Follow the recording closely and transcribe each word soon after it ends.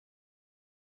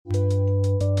On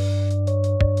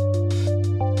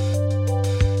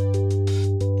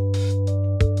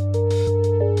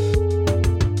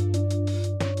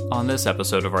this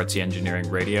episode of Artsy Engineering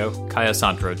Radio, Kaya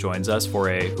Santro joins us for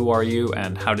a Who Are You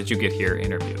and How Did You Get Here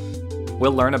interview.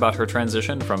 We'll learn about her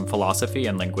transition from philosophy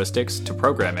and linguistics to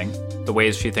programming, the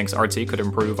ways she thinks Artsy could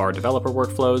improve our developer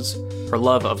workflows, her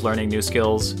love of learning new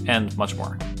skills, and much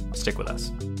more. Stick with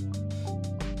us.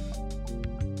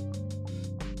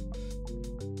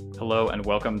 Hello and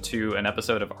welcome to an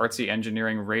episode of Artsy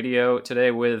Engineering Radio.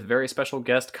 Today with very special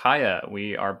guest Kaya.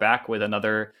 We are back with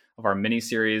another of our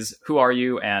mini-series, Who Are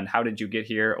You and How Did You Get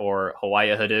Here, or Hawaii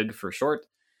Hadig for short.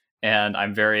 And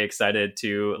I'm very excited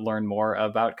to learn more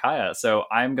about Kaya. So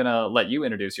I'm going to let you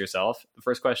introduce yourself. The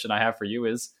first question I have for you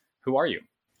is, who are you?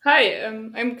 Hi,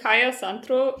 I'm Kaya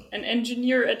Santro, an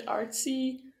engineer at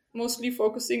Artsy, mostly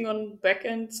focusing on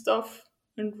backend stuff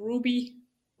and Ruby.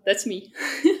 That's me.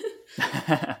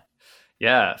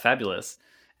 Yeah, fabulous.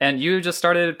 And you just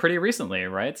started pretty recently,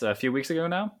 right? A few weeks ago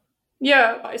now?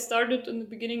 Yeah, I started in the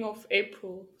beginning of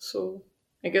April, so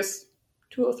I guess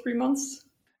 2 or 3 months.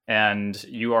 And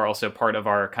you are also part of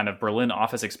our kind of Berlin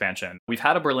office expansion. We've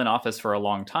had a Berlin office for a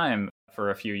long time, for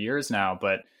a few years now,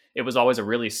 but it was always a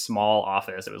really small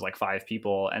office. It was like 5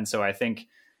 people. And so I think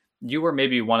you were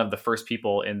maybe one of the first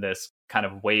people in this kind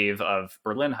of wave of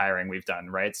Berlin hiring we've done,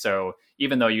 right? So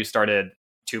even though you started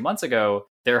 2 months ago,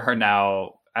 there are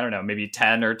now, I don't know, maybe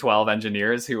 10 or 12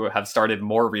 engineers who have started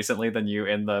more recently than you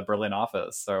in the Berlin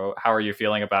office. So how are you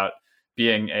feeling about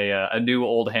being a new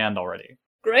old hand already?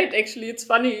 Great, actually. It's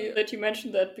funny that you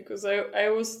mentioned that because I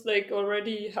was like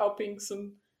already helping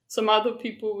some other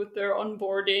people with their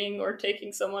onboarding or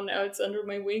taking someone else under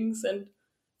my wings and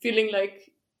feeling like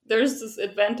there's this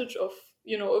advantage of,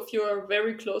 if you are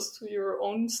very close to your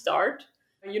own start,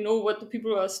 you know what the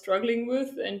people are struggling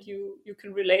with and you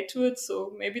can relate to it.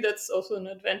 So maybe that's also an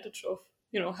advantage of,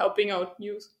 helping out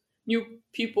new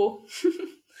people.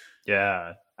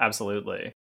 Yeah,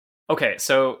 absolutely. Okay,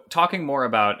 so talking more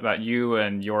about you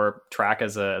and your track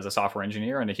as a software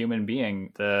engineer and a human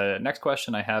being, the next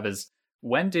question I have is,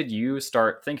 when did you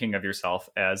start thinking of yourself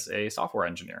as a software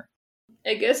engineer?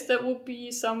 I guess that would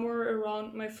be somewhere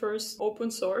around my first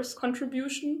open source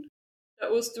contribution.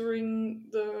 That was during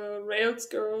the Rails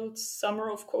Girls Summer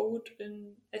of Code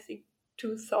in, I think,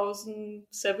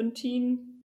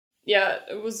 2017. Yeah,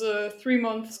 it was a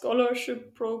 3-month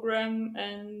scholarship program,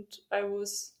 and I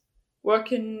was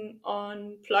working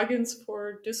on plugins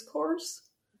for Discourse.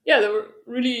 Yeah, they were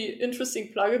really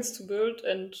interesting plugins to build,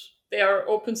 and they are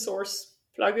open source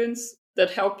plugins that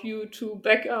help you to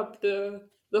back up the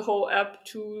whole app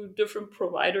to different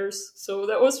providers. So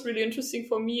that was really interesting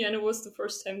for me, and it was the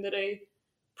first time that I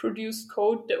produced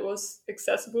code that was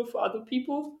accessible for other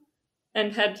people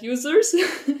and had users.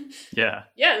 Yeah,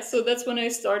 so that's when I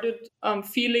started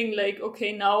feeling like,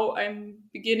 okay, now I'm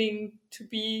beginning to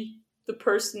be the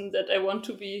person that I want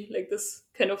to be, like this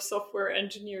kind of software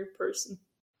engineer person.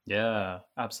 Yeah,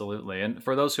 absolutely. And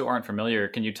for those who aren't familiar,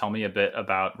 can you tell me a bit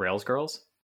about Rails Girls?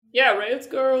 Yeah, Rails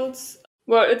Girls.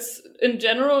 Well, it's in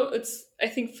general, it's I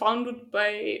think founded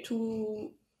by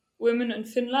 2 women in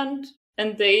Finland,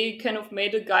 and they kind of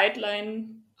made a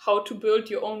guideline how to build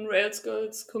your own Rails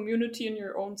Girls community in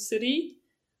your own city.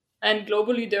 And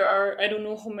globally, there are, I don't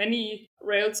know how many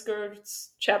Rails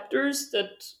Girls chapters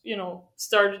that,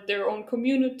 started their own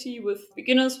community with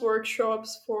beginners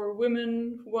workshops for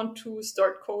women who want to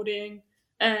start coding.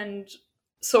 And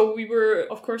so we were,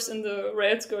 of course, in the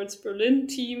Rails Girls Berlin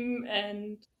team.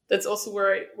 And that's also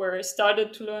where I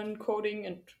started to learn coding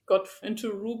and got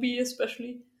into Ruby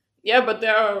especially. Yeah, but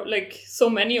there are like so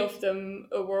many of them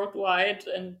worldwide,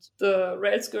 and the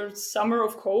Rails Girls Summer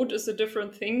of Code is a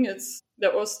different thing.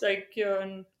 That was like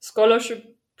a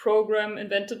scholarship program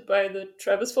invented by the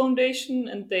Travis Foundation,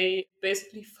 and they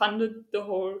basically funded the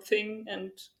whole thing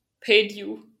and paid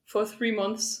you for 3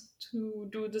 months to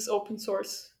do this open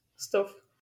source stuff.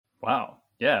 Wow.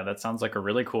 Yeah, that sounds like a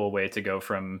really cool way to go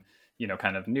from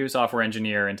kind of new software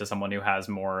engineer into someone who has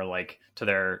more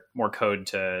more code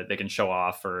they can show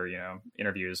off for,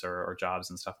 interviews or jobs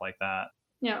and stuff like that.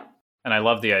 Yeah. And I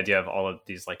love the idea of all of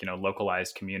these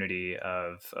localized community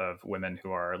of women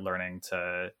who are learning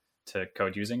to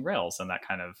code using Rails and that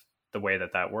kind of the way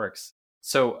that works.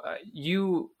 So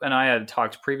you and I had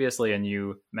talked previously, and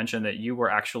you mentioned that you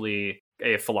were actually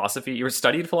you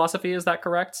studied philosophy. Is that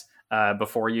correct?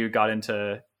 Before you got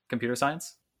into computer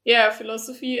science? Yeah,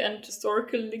 philosophy and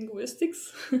historical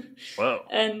linguistics. Whoa.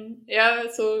 And yeah,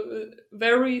 so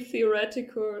very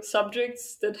theoretical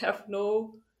subjects that have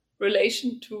no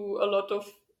relation to a lot of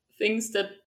things that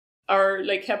are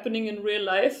like happening in real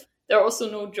life. there are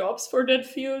also no jobs for that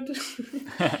field.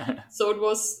 So it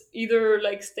was either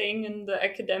like staying in the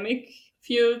academic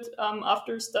field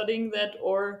after studying that,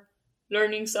 or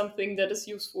learning something that is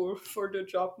useful for the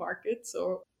job market.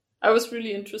 So I was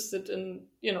really interested in,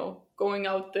 going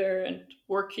out there and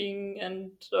working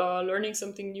and learning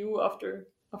something new after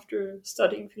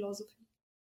studying philosophy.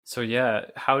 So yeah,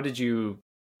 how did you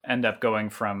end up going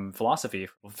from philosophy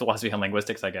and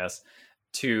linguistics, I guess,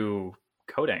 to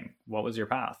coding? What was your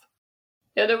path?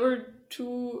 Yeah, there were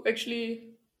two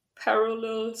actually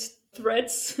parallel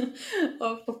threads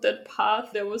of that path.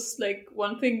 There was like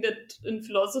one thing that in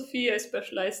philosophy I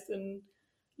specialized in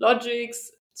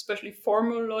logics, especially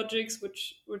formal logics,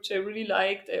 which I really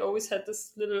liked. I always had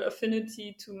this little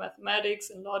affinity to mathematics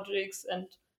and logics, and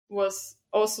was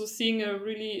also seeing a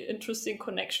really interesting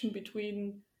connection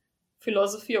between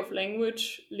philosophy of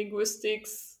language,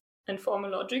 linguistics, and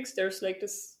formal logics. There's like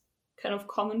this kind of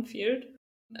common field.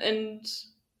 And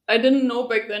I didn't know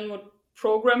back then what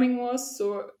programming was.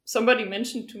 So somebody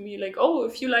mentioned to me, like, oh,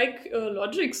 if you like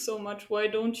logic so much, why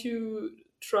don't you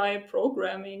try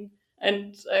programming?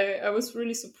 And I was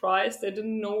really surprised. I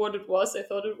didn't know what it was. I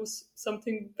thought it was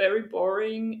something very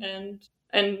boring, and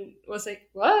was like,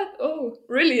 what? Oh,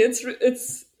 really?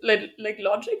 It's like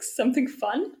logic, something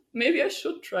fun? Maybe I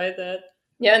should try that.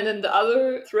 Yeah, and then the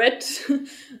other thread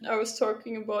I was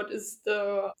talking about is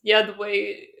the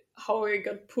way how I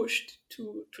got pushed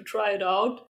to try it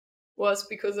out was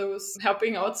because I was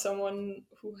helping out someone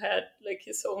who had like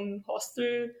his own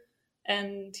hostel,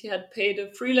 and he had paid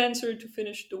a freelancer to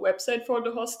finish the website for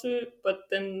the hostel, but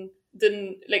then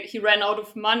didn't, like, he ran out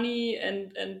of money,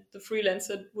 and the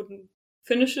freelancer wouldn't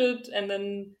finish it. And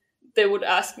then they would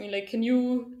ask me, like, can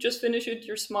you just finish it?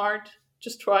 You're smart,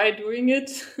 just try doing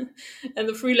it. And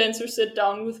the freelancer sat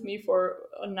down with me for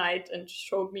a night and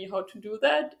showed me how to do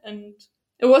that. And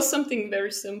it was something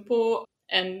very simple,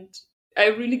 and I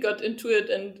really got into it,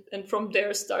 and from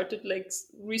there started like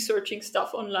researching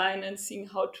stuff online and seeing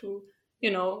how to,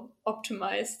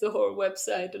 optimize the whole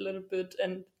website a little bit.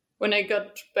 And when I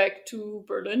got back to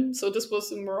Berlin, so this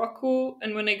was in Morocco,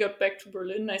 and when I got back to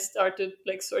Berlin, I started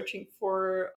like searching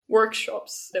for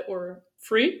workshops that were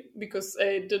free because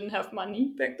I didn't have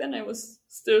money back then. I was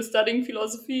still studying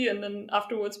philosophy and then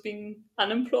afterwards being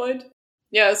unemployed.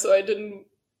 Yeah, so I didn't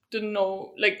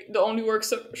know, like, the only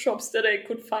workshops that I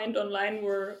could find online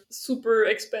were super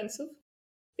expensive.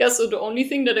 Yeah, so the only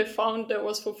thing that I found that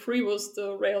was for free was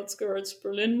the Rails Girls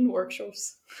Berlin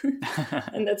workshops.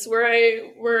 And that's where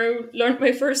I learned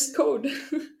my first code.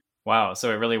 Wow, so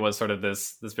it really was sort of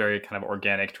this very kind of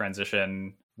organic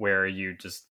transition where you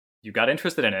got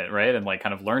interested in it, right? And like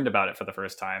kind of learned about it for the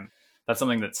first time. That's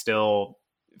something that still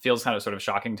feels kind of sort of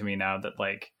shocking to me now, that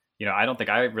like, I don't think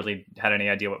I really had any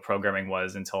idea what programming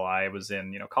was until I was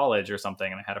in, college or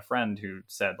something. And I had a friend who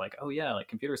said like, oh yeah, like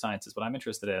computer science is what I'm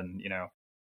interested in.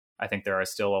 I think there are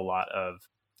still a lot of,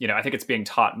 I think it's being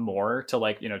taught more to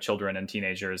like, children and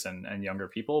teenagers and younger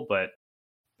people, but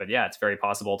yeah, it's very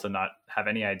possible to not have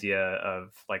any idea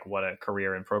of like what a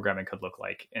career in programming could look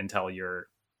like until you're,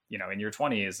 in your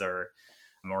 20s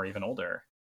or even older.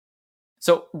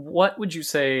 So what would you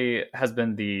say has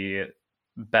been the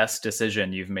best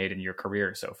decision you've made in your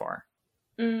career so far?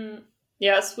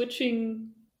 Yeah, switching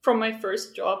from my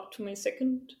first job to my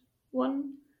second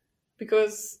one,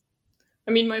 because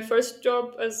I mean, my first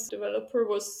job as developer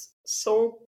was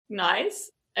so nice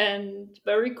and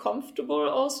very comfortable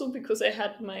also, because I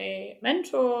had my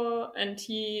mentor and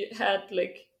he had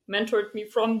like mentored me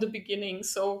from the beginning.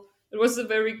 So it was a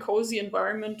very cozy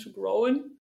environment to grow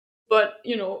in. But,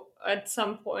 at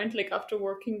some point, like after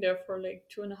working there for like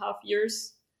 2.5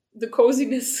 years, the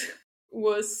coziness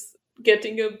was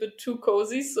getting a bit too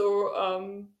cozy.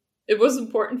 So it was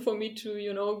important for me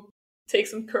to, take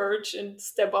some courage and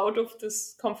step out of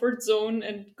this comfort zone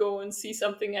and go and see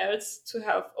something else, to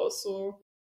have also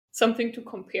something to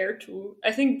compare to.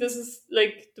 I think this is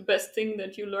like the best thing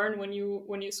that you learn when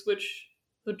you switch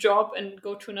the job and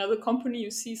go to another company.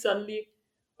 You see suddenly,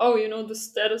 oh, the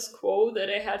status quo that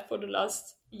I had for the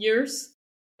last years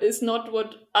is not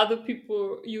what other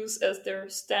people use as their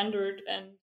standard. And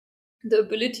the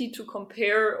ability to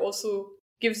compare also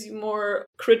gives you more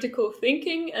critical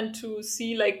thinking, and to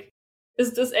see like,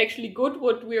 is this actually good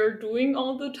what we are doing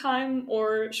all the time,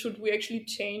 or should we actually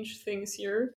change things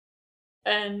here?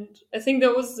 And I think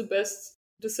that was the best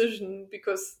decision,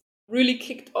 because really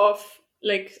kicked off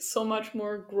like so much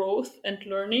more growth and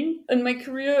learning in my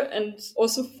career, and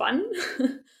also fun.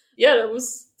 Yeah, that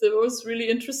was really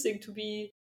interesting to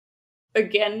be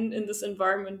again in this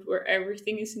environment where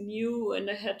everything is new and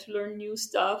I had to learn new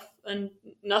stuff, and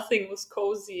nothing was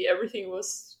cozy. Everything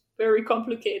was very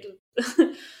complicated.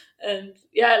 And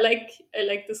yeah, I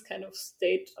like this kind of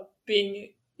state of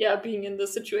being in the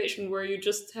situation where you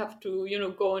just have to,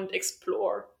 go and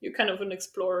explore. You're kind of an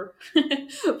explorer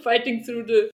fighting through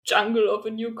the jungle of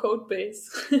a new code base.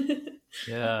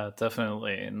 Yeah,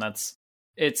 definitely. And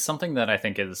it's something that I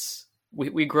think is,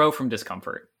 we grow from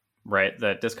discomfort, right?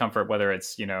 That discomfort, whether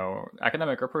it's,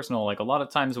 academic or personal, like a lot of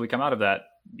times we come out of that,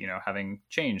 having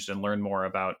changed and learned more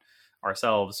about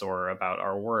ourselves or about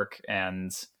our work.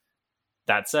 And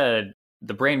that said,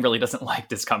 the brain really doesn't like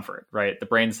discomfort, right? The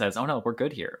brain says, "Oh no, we're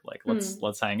good here. Like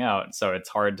let's hang out." So it's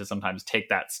hard to sometimes take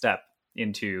that step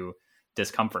into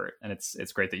discomfort. And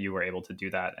it's great that you were able to do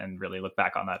that and really look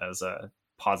back on that as a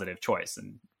positive choice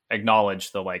and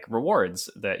acknowledge the like rewards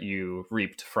that you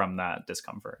reaped from that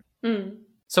discomfort.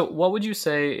 So what would you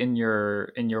say in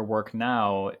your work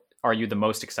now are you the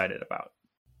most excited about?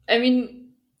 I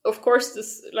mean, of course,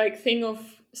 this like thing of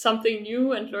something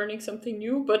new and learning something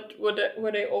new. But what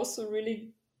I also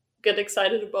really get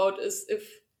excited about is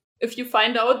if you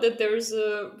find out that there's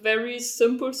a very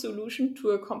simple solution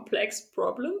to a complex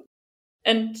problem,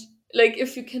 and like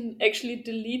if you can actually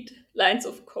delete lines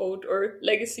of code or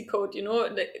legacy code,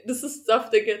 this is stuff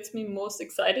that gets me most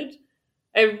excited.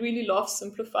 I really love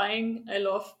simplifying. I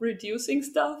love reducing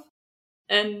stuff.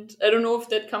 And I don't know if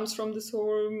that comes from this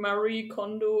whole Marie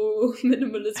Kondo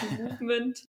minimalism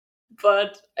movement,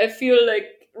 but I feel like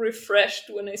refreshed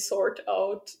when I sort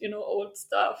out, old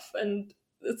stuff. And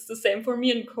it's the same for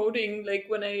me in coding. Like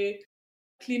when I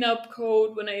clean up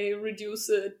code, when I reduce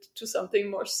it to something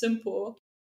more simple,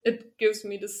 it gives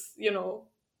me this,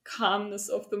 calmness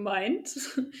of the mind.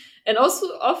 And also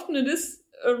often it is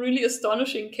a really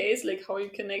astonishing case, like how you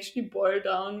can actually boil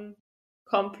down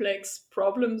complex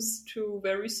problems to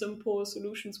very simple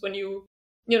solutions when you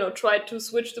try to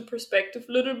switch the perspective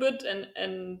a little bit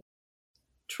and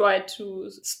try to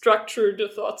structure the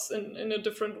thoughts in a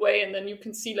different way. And then you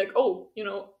can see like, oh,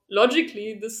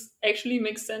 logically this actually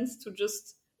makes sense to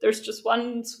there's just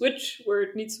one switch where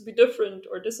it needs to be different,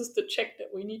 or this is the check that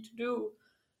we need to do.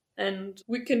 And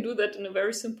we can do that in a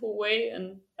very simple way.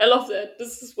 And I love that.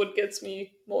 This is what gets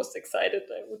me most excited,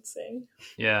 I would say.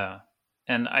 Yeah.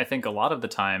 And I think a lot of the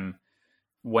time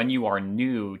when you are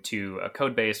new to a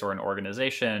code base or an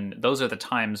organization, those are the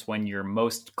times when you're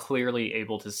most clearly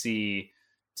able to see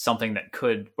something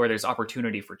where there's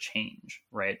opportunity for change,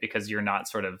 right? Because you're not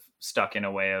sort of stuck in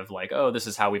a way of like, oh, this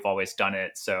is how we've always done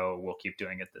it, so we'll keep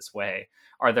doing it this way.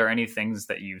 Are there any things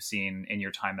that you've seen in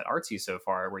your time at Artsy so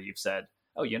far where you've said,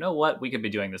 oh, you know what? We could be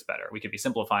doing this better. We could be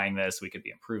simplifying this. We could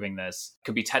be improving this. It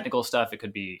could be technical stuff. It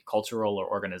could be cultural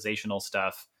or organizational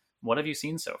stuff. What have you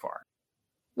seen so far?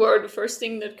 Well, the first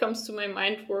thing that comes to my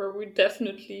mind where we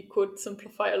definitely could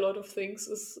simplify a lot of things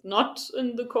is not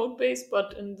in the code base,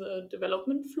 but in the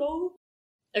development flow.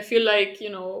 I feel like,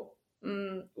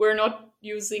 we're not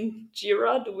using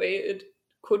Jira the way it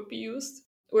could be used.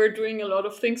 We're doing a lot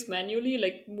of things manually,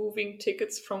 like moving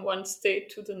tickets from one state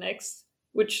to the next,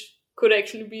 which could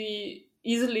actually be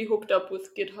easily hooked up with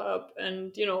GitHub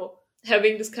and,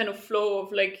 having this kind of flow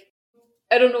of like,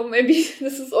 I don't know, maybe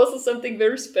this is also something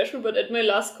very special, but at my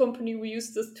last company, we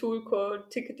used this tool called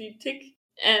Tickety Tick,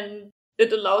 and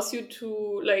it allows you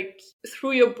to, like,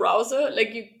 through your browser,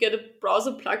 like you get a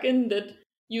browser plugin that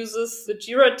uses the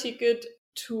Jira ticket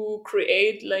to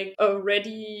create like a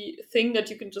ready thing that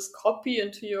you can just copy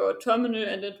into your terminal,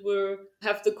 and it will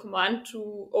have the command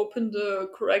to open the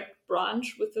correct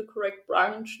branch with the correct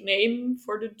branch name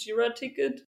for the Jira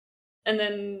ticket. And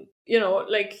then,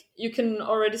 like you can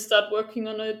already start working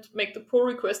on it, make the pull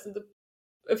request. And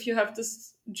if you have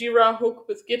this Jira hook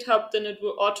with GitHub, then it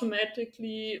will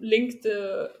automatically link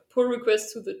the pull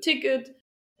request to the ticket.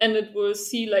 And it will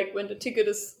see like when the ticket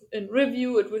is in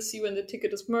review, it will see when the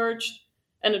ticket is merged.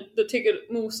 And the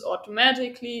ticket moves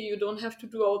automatically. You don't have to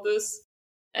do all this.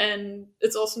 And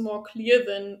it's also more clear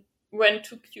than when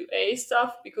to QA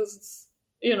stuff, because it's,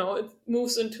 it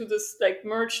moves into this like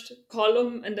merged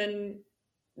column, and then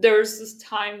there's this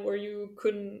time where you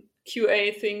can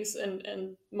QA things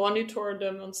and monitor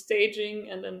them on staging,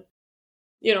 and then,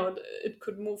 it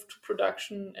could move to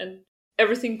production and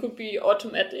everything could be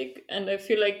automatic. And I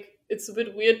feel like it's a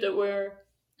bit weird that we're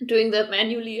doing that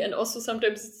manually, and also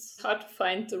sometimes it's hard to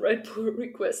find the right pull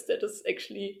request that is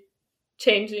actually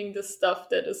changing the stuff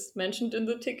that is mentioned in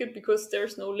the ticket because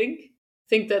there's no link. I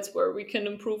think that's where we can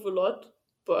improve a lot.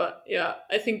 But yeah,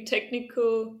 I think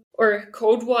technical or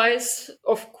code-wise,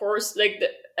 of course,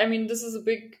 this is a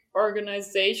big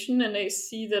organization, and I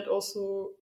see that also,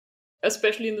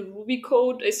 especially in the Ruby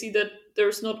code, I see that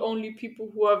there's not only people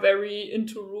who are very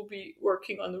into Ruby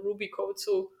working on the Ruby code,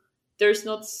 so there's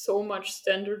not so much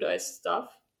standardized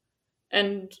stuff.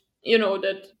 and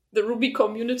that the Ruby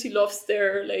community loves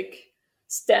their like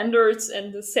standards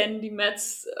and the Sandy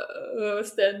Metz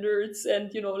standards,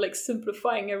 and like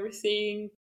simplifying everything.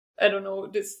 I don't know,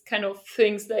 this kind of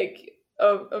things like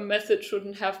a method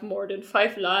shouldn't have more than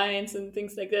 5 lines and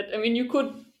things like that. I mean, you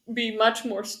could be much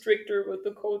more stricter with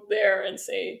the code there and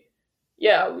say,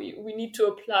 yeah, we need to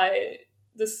apply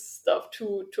this stuff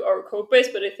to our code base.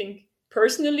 But I think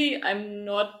personally, I'm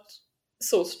not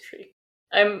so strict.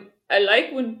 I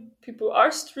like when people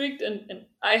are strict, and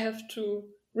I have to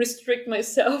restrict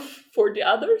myself for the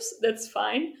others. That's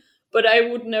fine. But I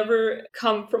would never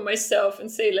come from myself and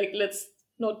say, like, let's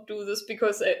not do this,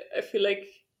 because I feel like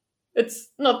it's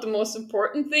not the most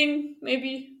important thing,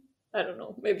 maybe. I don't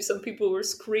know. Maybe some people will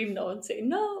scream now and say,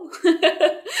 no.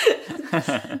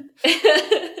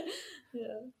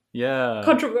 Yeah. Yeah.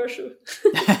 Controversial.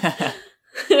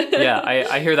 Yeah,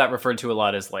 I hear that referred to a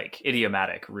lot as like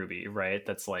idiomatic Ruby, right?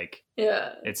 That's like,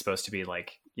 yeah, it's supposed to be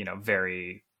like,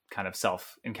 very kind of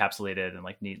self-encapsulated and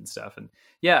like neat and stuff. And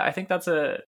yeah, I think that's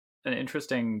an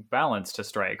interesting balance to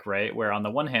strike, right? Where on the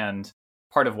one hand,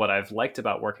 part of what I've liked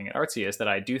about working at Artsy is that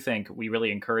I do think we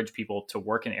really encourage people to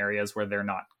work in areas where they're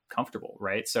not comfortable,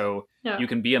 right? So you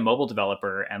can be a mobile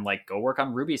developer and like go work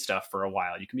on Ruby stuff for a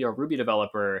while. You can be a Ruby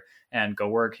developer and go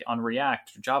work on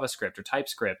React or JavaScript or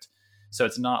TypeScript. So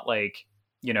it's not like,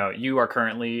 you are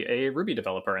currently a Ruby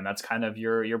developer and that's kind of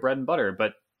your bread and butter,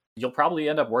 but you'll probably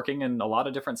end up working in a lot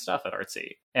of different stuff at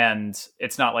Artsy. And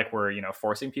it's not like we're,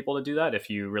 forcing people to do that. If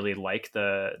you really like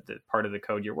the part of the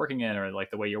code you're working in, or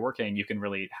like the way you're working, you can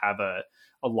really have a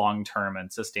long-term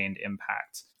and sustained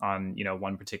impact on,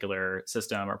 one particular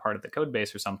system or part of the code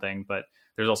base or something. But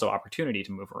there's also opportunity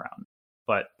to move around.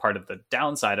 But part of the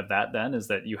downside of that then is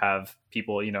that you have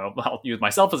people, I'll use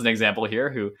myself as an example here,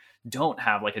 who don't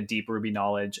have like a deep Ruby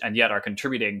knowledge and yet are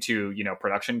contributing to,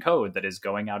 production code that is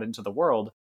going out into the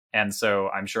world. And so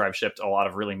I'm sure I've shipped a lot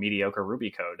of really mediocre Ruby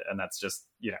code. And that's just,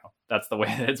 that's the way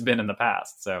that it's been in the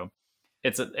past. So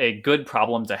it's a good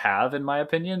problem to have, in my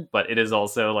opinion. But it is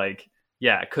also like,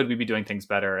 yeah, could we be doing things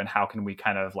better? And how can we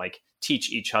kind of like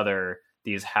teach each other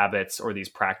these habits or these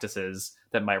practices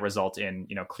that might result in,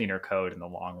 cleaner code in the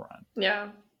long run? Yeah.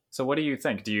 So what do you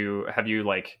think? Have you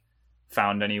like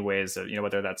found any ways of,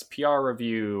 whether that's PR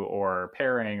review or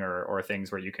pairing or things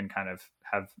where you can kind of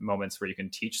have moments where you can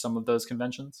teach some of those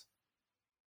conventions?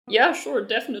 Yeah, sure,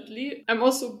 definitely. I'm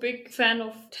also a big fan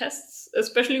of tests,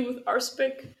 especially with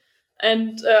RSpec.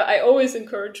 And I always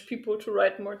encourage people to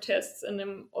write more tests, and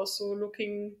I'm also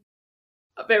looking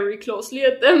very closely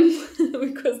at them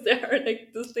because they are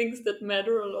like the things that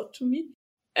matter a lot to me.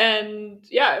 And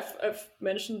yeah, I've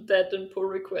mentioned that in pull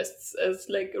requests as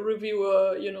like a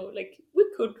reviewer, like we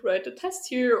could write a test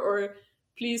here, or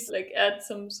please like add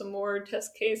some more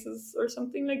test cases or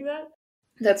something like that.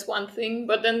 That's one thing.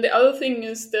 But then the other thing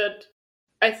is that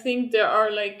I think there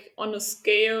are like on a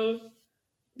scale,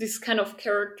 these kind of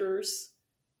characters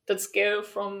that scale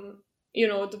from,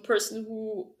 the person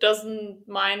who doesn't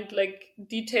mind like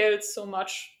details so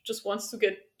much, just wants to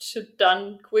get shit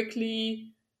done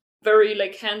quickly, very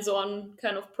like hands-on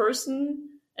kind of person.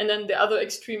 And then the other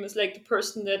extreme is like the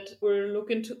person that will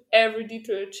look into every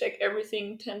detail, check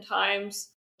everything 10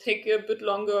 times, take a bit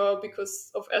longer because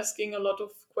of asking a lot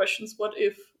of questions. What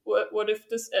if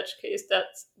this edge case,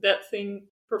 that thing,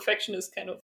 perfectionist kind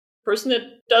of person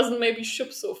that doesn't maybe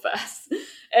ship so fast.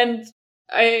 And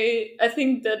I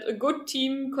think that a good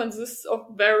team consists of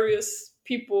various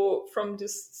people from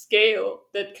this scale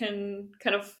that can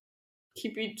kind of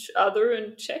keep each other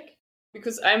in check.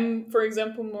 Because I'm, for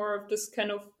example, more of this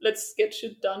kind of let's get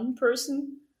shit done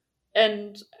person.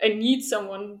 And I need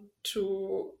someone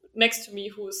next to me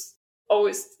who's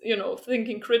always,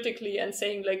 thinking critically and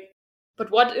saying like, but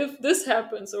what if this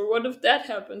happens, or what if that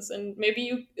happens? And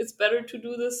maybe it's better to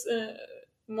do this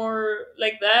more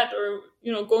like that, or,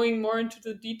 going more into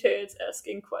the details,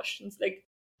 asking questions. Like,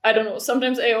 I don't know.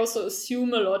 Sometimes I also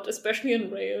assume a lot, especially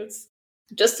in Rails.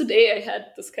 Just today, I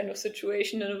had this kind of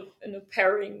situation in a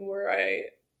pairing where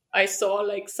I saw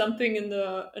like something in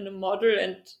a model,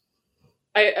 and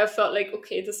I felt like,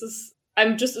 okay,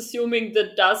 I'm just assuming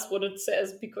that does what it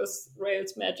says because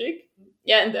Rails magic.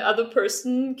 Yeah, and the other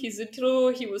person,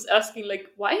 Kizutiro, he was asking like,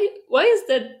 why is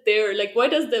that there? Like, why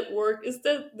does that work? Is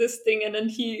that this thing? And then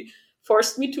he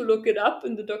forced me to look it up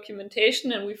in the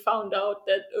documentation, and we found out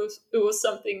that it was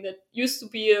something that used to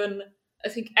be I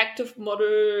think, active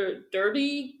model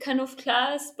dirty kind of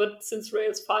class, but since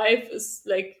Rails 5 is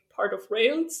like part of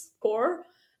Rails core.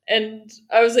 And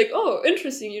I was like, oh,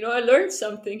 interesting, I learned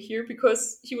something here,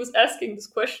 because he was asking this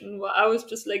question while I was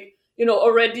just like,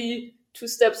 already two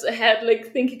steps ahead,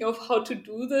 like thinking of how to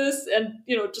do this and,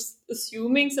 just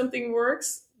assuming something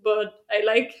works. But I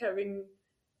like having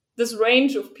this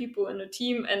range of people in a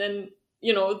team, and then,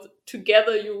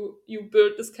 together you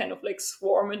build this kind of like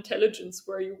swarm intelligence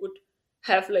where you would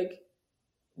have like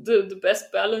the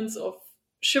best balance of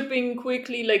shipping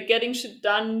quickly, like getting shit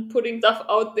done, putting stuff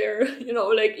out there,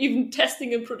 like even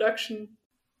testing in production.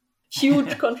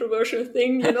 Huge controversial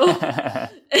thing, and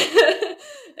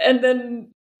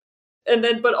then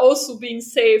but also being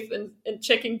safe and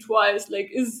checking twice, like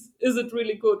is it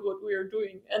really good what we are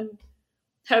doing, and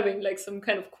having like some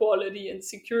kind of quality and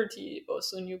security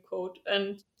also in your code.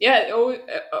 And yeah,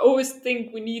 I always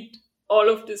think we need all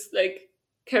of this like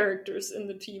characters in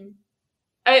the team.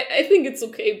 I think it's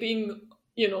okay being,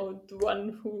 the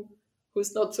one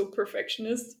who's not so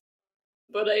perfectionist,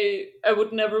 but I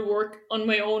would never work on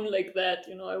my own like that.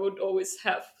 I would always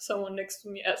have someone next to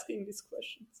me asking these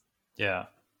questions. Yeah.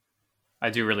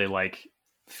 I do really like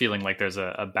feeling like there's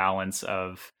a balance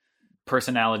of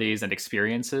personalities and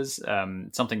experiences.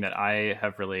 Something that I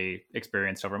have really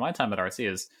experienced over my time at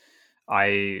Artsy is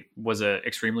I was an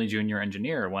extremely junior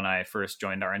engineer when I first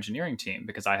joined our engineering team,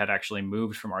 because I had actually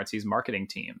moved from Artsy's marketing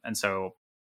team. And so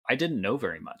I didn't know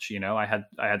very much. I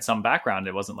had some background.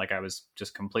 It wasn't like I was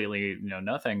just completely,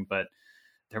 nothing, but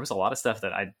there was a lot of stuff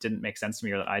that I didn't make sense to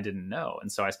me or that I didn't know.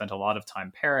 And so I spent a lot of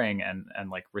time pairing and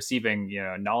like receiving,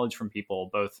 knowledge from people,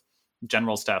 both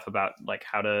general stuff about like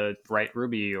how to write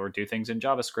Ruby or do things in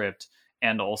JavaScript,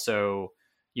 and also,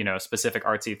 specific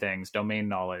artsy things, domain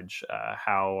knowledge,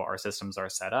 how our systems are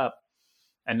set up.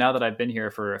 And now that I've been here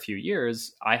for a few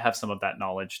years, I have some of that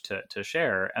knowledge to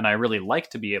share. And I really like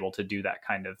to be able to do that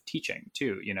kind of teaching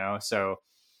too, So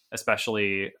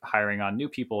especially hiring on new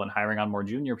people and hiring on more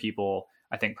junior people,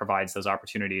 I think provides those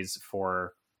opportunities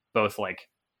for both like,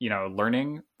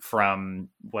 learning from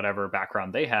whatever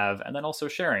background they have, and then also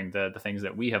sharing the things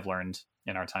that we have learned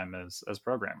in our time as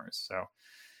programmers. So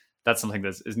that's something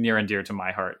that is near and dear to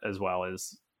my heart, as well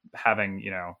as having,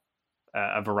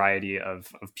 a variety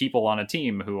of people on a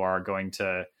team who are going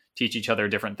to teach each other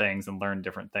different things and learn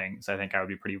different things. I think I would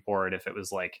be pretty bored if it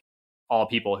was like all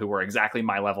people who were exactly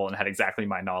my level and had exactly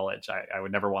my knowledge. I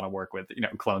would never want to work with,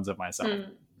 clones of myself.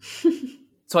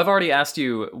 So I've already asked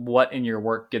you what in your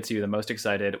work gets you the most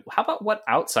excited. How about what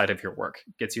outside of your work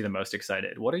gets you the most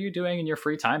excited? What are you doing in your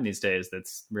free time these days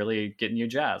that's really getting you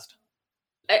jazzed?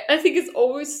 I think it's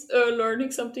always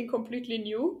learning something completely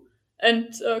new.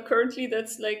 And currently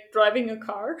that's like driving a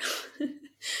car.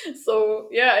 So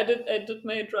yeah, I did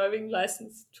my driving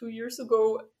license 2 years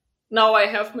ago. Now I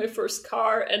have my first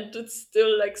car, and it's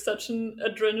still like such an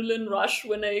adrenaline rush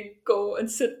when I go and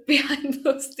sit behind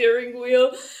the steering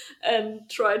wheel and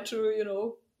try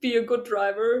to, be a good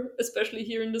driver. Especially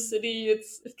here in the city, it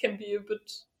can be a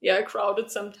bit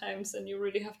crowded sometimes, and you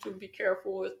really have to be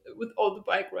careful with all the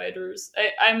bike riders.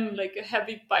 I'm like a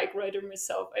heavy bike rider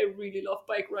myself. I really love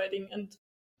bike riding, and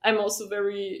I'm also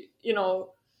very,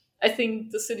 I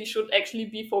think the city should actually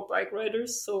be for bike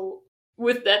riders. So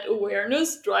with that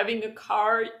awareness, driving a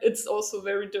car, it's also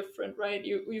very different, right?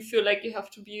 You feel like you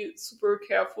have to be super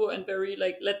careful and very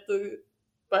like let the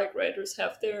bike riders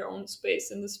have their own space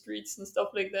in the streets and stuff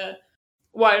like that,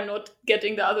 while not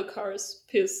getting the other cars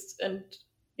pissed. And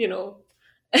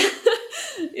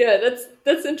yeah,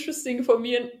 that's interesting for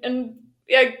me. And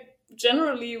yeah,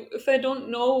 generally, if I don't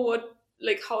know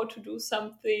how to do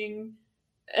something,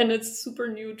 and it's super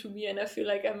new to me, and I feel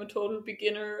like I'm a total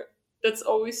beginner, that's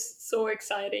always so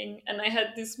exciting. And I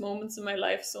had these moments in my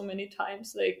life so many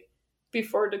times, like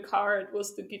before the car, it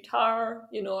was the guitar.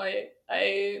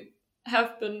 I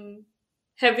have been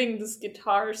having this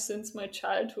guitar since my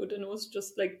childhood, and it was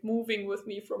just like moving with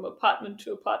me from apartment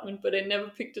to apartment, but I never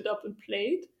picked it up and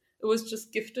played. It was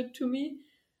just gifted to me.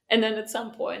 And then at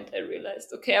some point I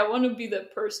realized, okay, I want to be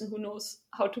that person who knows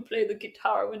how to play the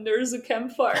guitar when there is a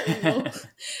campfire,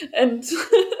 and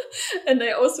and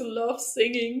I also love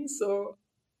singing. So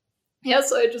yeah,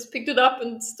 so I just picked it up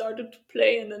and started to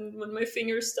play. And then when my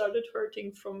fingers started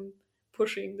hurting from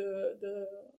pushing the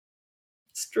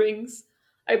strings,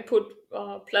 I put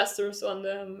plasters on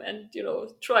them and,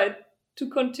 tried to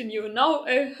continue. Now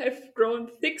I have grown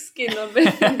thick skin on my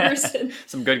fingers, and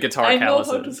some good guitar I know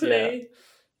calluses. how to play.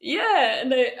 Yeah,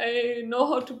 and I know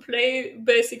how to play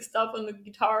basic stuff on the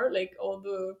guitar, like all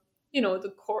the,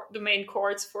 the main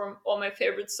chords for all my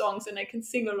favorite songs, and I can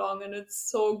sing along, and it's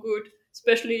so good.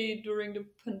 Especially during the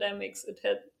pandemics, it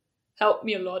had helped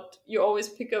me a lot. You always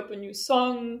pick up a new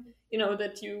song,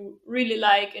 that you really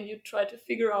like, and you try to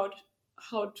figure out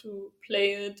how to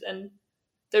play it. And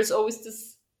there's always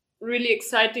this really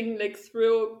exciting like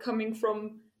thrill coming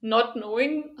from not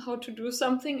knowing how to do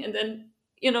something, and then,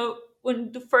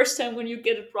 when the first time when you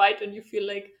get it right and you feel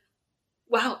like,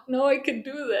 wow, now I can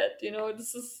do that,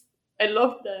 I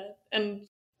love that. And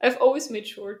I've always made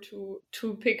sure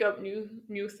to pick up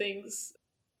new things.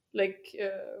 Like,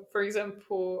 for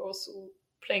example, also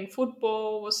playing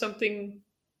football was something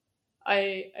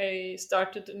I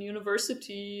started in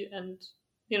university. And,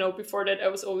 before that I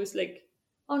was always like,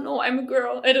 oh no, I'm a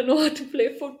girl, I don't know how to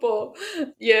play football.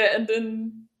 Yeah, and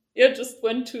then, just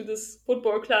went to this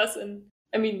football class. And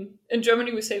I mean, in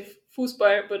Germany we say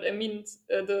Fußball, but I mean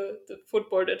the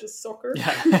football that is soccer.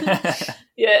 Yeah.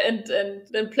 Yeah, and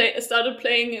then started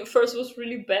playing. At first was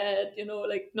really bad,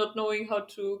 like not knowing how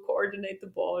to coordinate the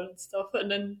ball and stuff. And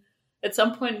then at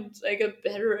some point I got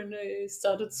better and I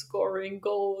started scoring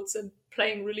goals and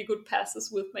playing really good passes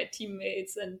with my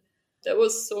teammates. And that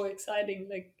was so exciting,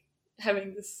 like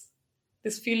having this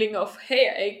feeling of, hey,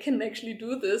 I can actually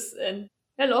do this. And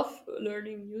I love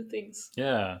learning new things.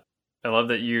 Yeah. I love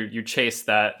that you chase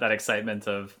that excitement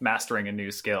of mastering a new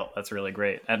skill. That's really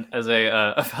great. And as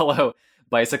a fellow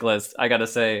bicyclist, I got to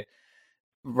say,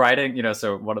 riding,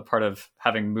 so what a part of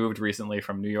having moved recently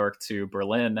from New York to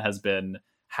Berlin has been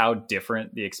how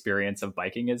different the experience of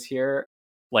biking is here.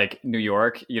 Like New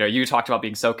York, you talked about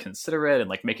being so considerate and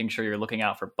like making sure you're looking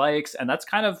out for bikes. And that's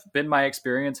kind of been my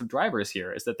experience of drivers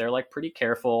here, is that they're like pretty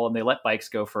careful and they let bikes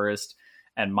go first.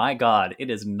 And my God, it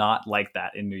is not like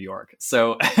that in New York.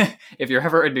 So if you're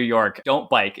ever in New York, don't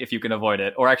bike if you can avoid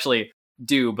it. Or actually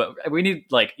do, but we need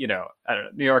I don't know,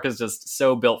 New York is just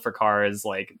so built for cars.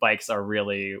 Like bikes are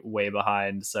really way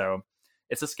behind. So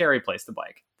it's a scary place to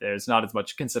bike. There's not as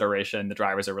much consideration. The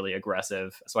drivers are really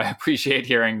aggressive. So I appreciate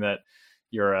hearing that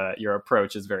your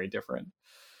approach is very different.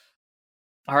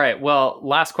 All right. Well,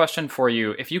 last question for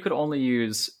you. If you could only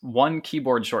use one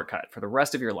keyboard shortcut for the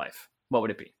rest of your life, what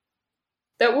would it be?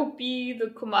 That would be the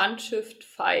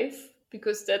Command-Shift-5,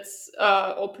 because that's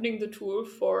opening the tool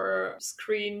for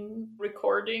screen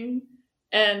recording.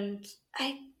 And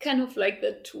I kind of like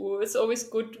that tool. It's always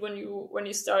good when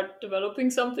you start developing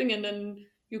something and then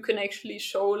you can actually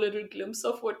show a little glimpse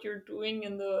of what you're doing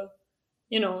in the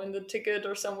ticket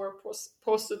or somewhere,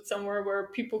 posted somewhere where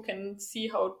people can see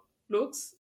how it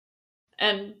looks.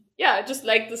 And yeah, I just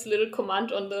like this little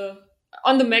command on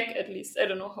the Mac, at least. I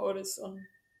don't know how it is on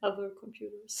other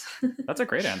computers. That's a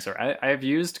great answer. I have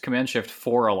used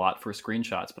Command-Shift-4 a lot for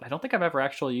screenshots, but I don't think I've ever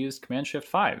actually used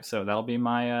Command-Shift-5. So that'll be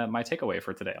my takeaway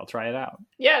for today. I'll try it out.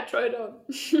 Yeah, try it out.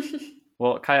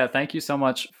 Well, Kaya, thank you so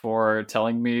much for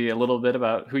telling me a little bit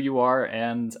about who you are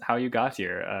and how you got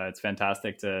here. It's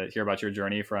fantastic to hear about your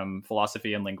journey from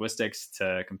philosophy and linguistics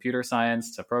to computer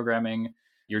science to programming,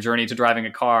 your journey to driving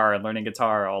a car and learning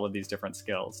guitar, all of these different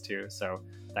skills too. So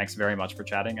thanks very much for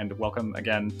chatting, and welcome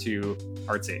again to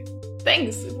Artsy.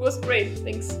 Thanks. It was great.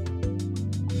 Thanks.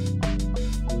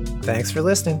 Thanks for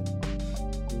listening.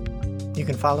 You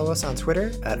can follow us on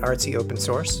Twitter at Artsy Open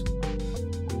Source.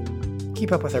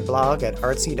 Keep up with our blog at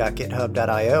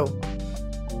artsy.github.io.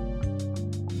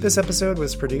 This episode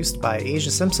was produced by Asia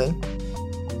Simpson.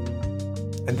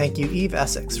 And thank you, Eve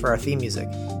Essex, for our theme music.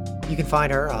 You can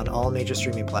find her on all major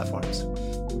streaming platforms.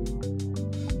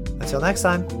 Until next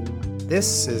time,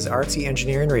 this is Artsy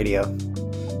Engineering Radio.